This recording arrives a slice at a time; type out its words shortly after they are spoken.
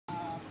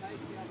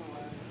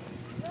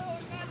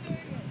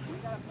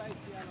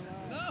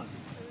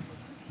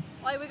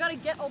Like, we gotta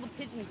get all the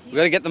pigeons here. We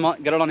gotta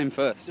get it on him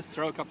first. Just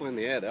throw a couple in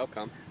the air, they'll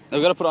come. No,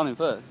 we gotta put it on him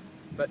first.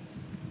 But,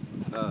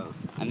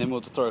 and then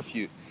we'll just throw a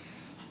few.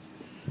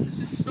 This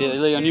is so Yeah,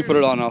 Leon, you put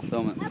it on, I'll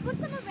film it. I put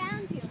some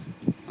around you.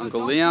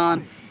 Uncle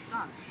Leon.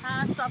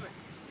 Stop it.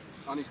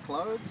 on his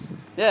clothes?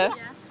 Yeah.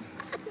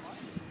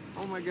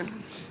 Oh my god.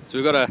 So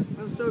we've got a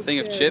So thing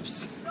of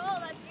chips.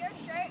 Joel, that's your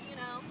shirt, you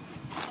know.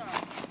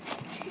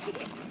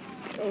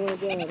 Oh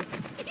my god.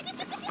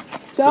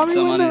 Tell me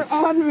when they're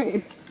on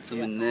me. Put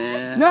some in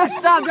there. No,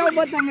 stop! Don't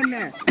put them in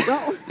there.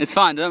 Don't. It's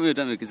fine, don't move,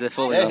 because they're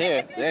falling off.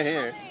 They're here. They're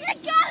here. You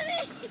got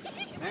it!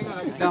 Hang on,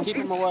 I gotta keep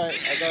them away.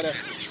 I gotta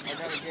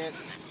get.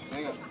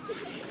 Hang on.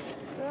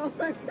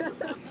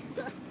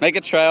 Make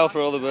a trail for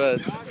all the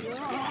birds.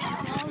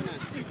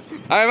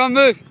 Alright, everyone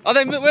move. Oh,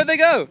 where'd they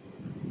go?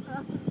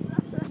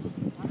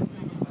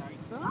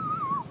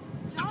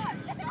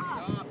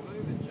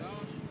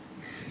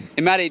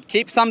 Hey, Maddie,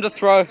 keep some to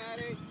throw.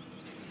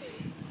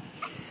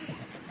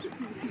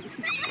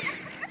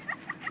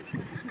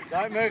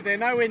 Don't move, they're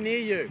nowhere near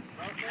you.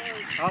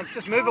 Oh,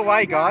 just move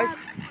away, guys.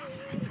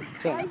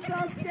 I'm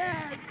so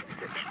scared.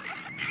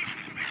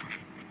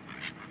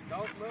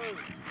 Don't move.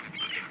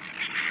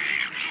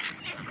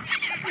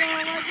 Oh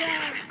my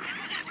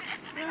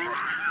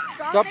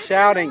god. Stop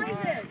shouting.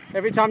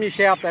 Every time you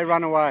shout, they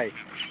run away.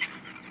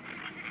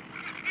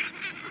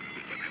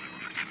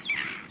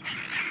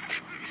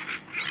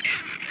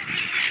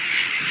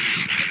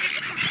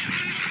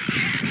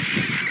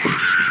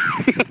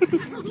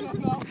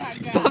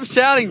 Stop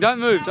shouting, don't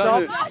move,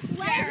 don't move.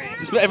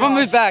 Just, everyone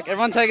move back,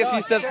 everyone take a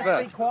few steps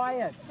back. Be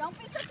quiet. Don't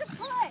be such a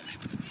putt.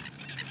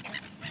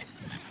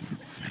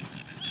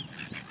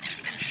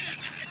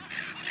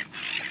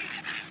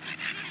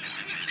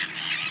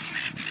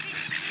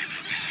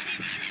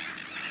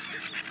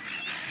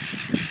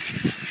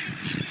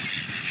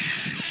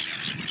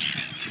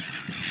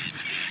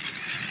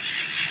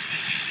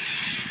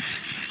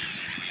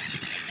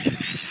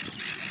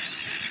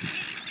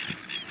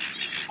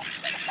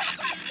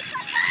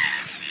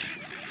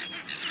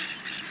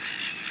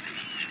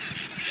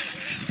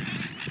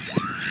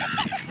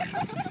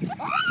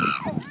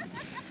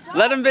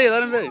 Let him be,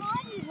 let him be. Lay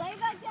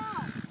back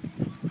down.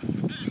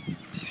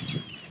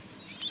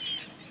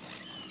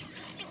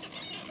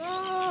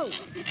 Oh!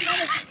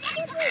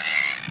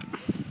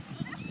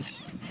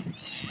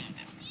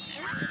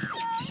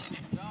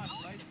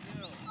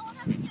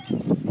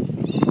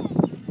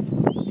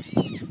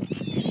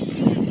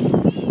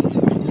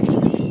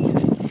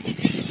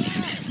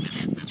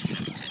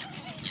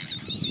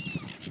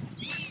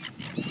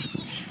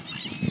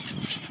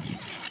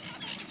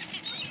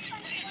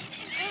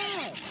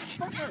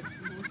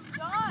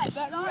 God,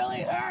 that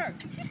really hurt.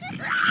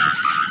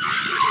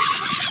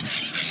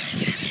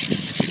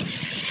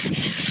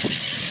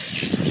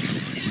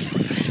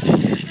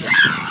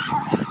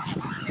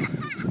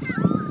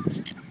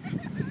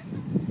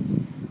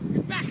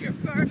 Get back here,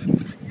 Bert! I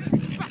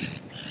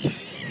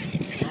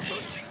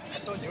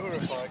thought you were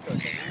a fire cook.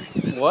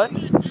 What?